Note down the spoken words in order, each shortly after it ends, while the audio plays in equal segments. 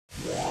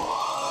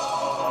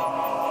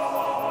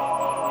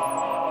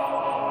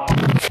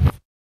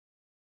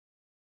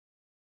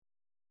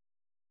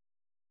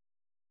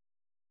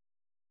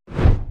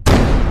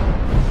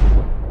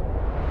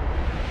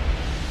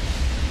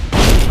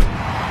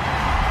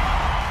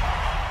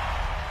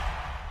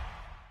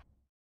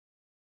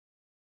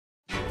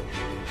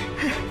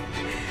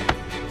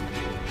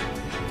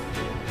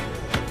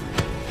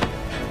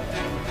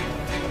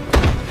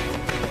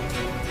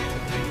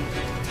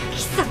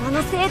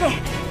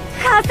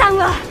皆さん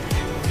は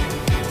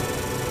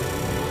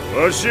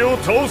わしを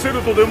倒せ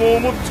るとでも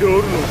思っておる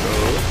のか。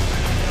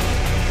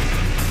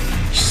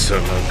貴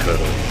様から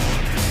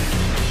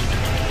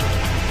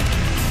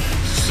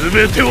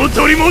全てを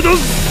取り戻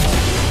す。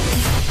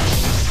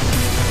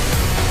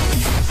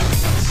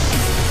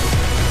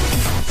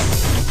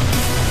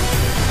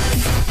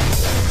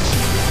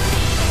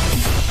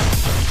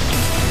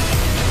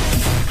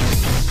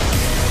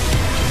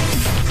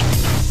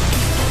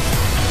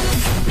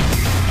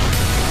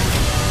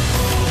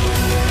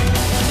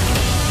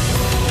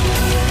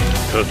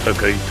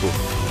戦いと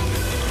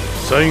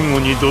最後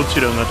にど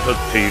ちらが立っ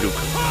ている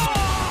か、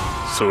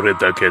それ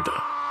だけだ。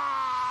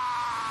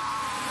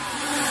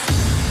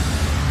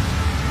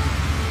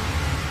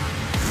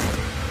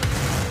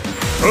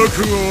覚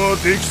悟は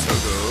できたか。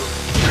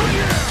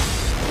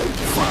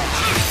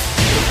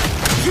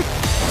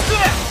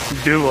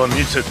では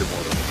見せてもら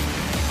おう。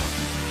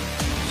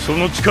そ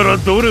の力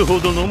どれほ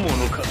どのも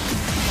のか。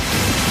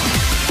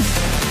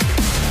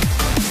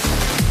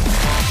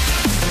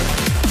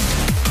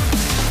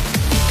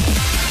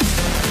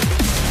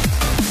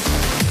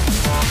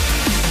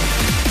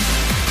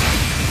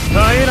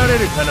耐えられ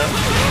るかな。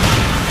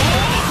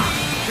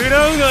食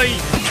らうがいい。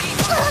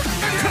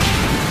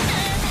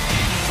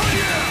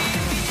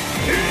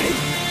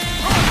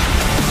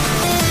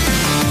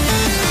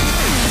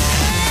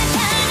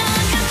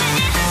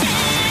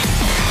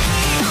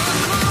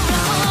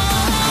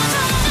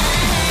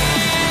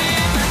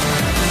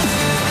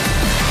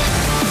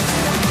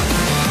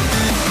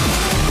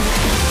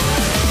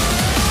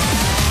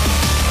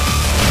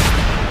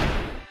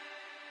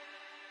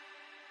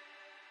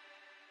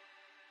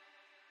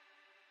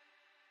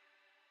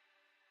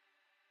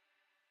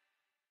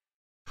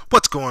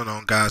What's going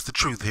on, guys? The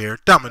Truth here,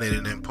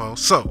 Dominating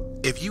Impulse. So,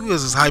 if you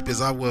was as hype as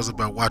I was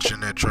about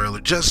watching that trailer,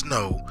 just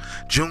know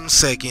June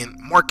 2nd,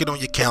 mark it on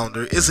your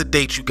calendar. It's a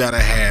date you gotta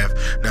have.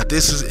 Now,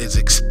 this is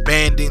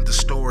expanding the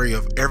story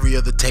of every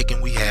other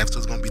Tekken we have, so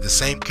it's gonna be the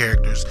same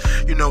characters.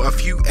 You know, a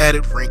few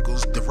added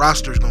wrinkles. The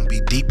roster is gonna be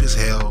deep as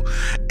hell,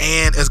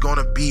 and it's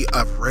gonna be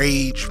a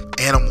rage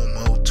animal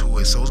mode to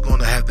it. So it's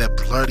gonna have that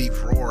bloody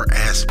roar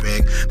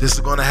aspect. This is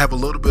gonna have a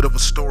little bit of a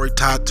story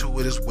tied to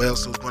it as well.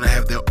 So it's gonna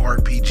have that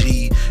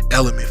RPG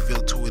element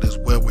feel to it as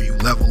well, where you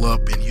level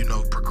up and, you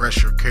know,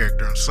 progress your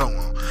character and so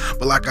on.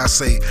 But like I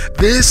say,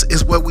 this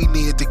is what we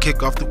needed to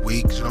kick off the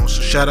week, you know.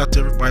 So shout out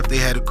to everybody if they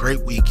had a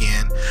great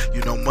weekend.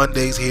 You know,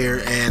 Monday's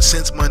here, and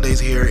since Monday's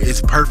here,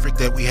 it's perfect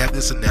that we have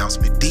this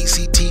announcement.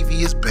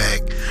 DCTV is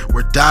back.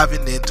 We're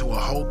diving into a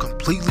whole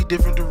completely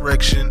different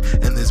direction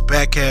in this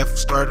back half,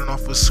 starting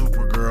off with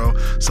Supergirl.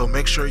 So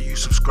make sure you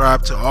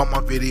subscribe to all my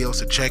videos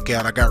to check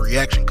out. I got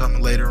reaction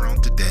coming later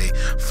on today,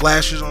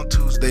 flashes on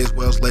Tuesday, as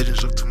well as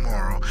Legends of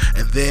Tomorrow,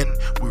 and then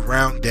we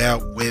round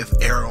out with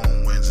Arrow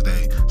on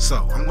Wednesday.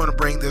 So I'm going to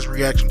bring this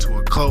reaction to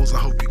a close. I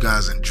hope you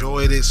guys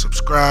enjoyed it.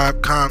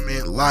 Subscribe,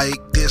 comment,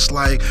 like,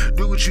 dislike,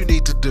 do what you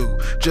need to do.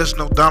 Just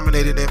know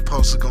Dominating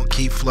Impulse is going to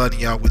keep flooding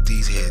y'all with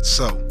these hits.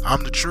 So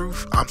I'm The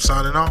Truth. I'm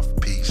signing off.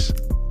 Peace.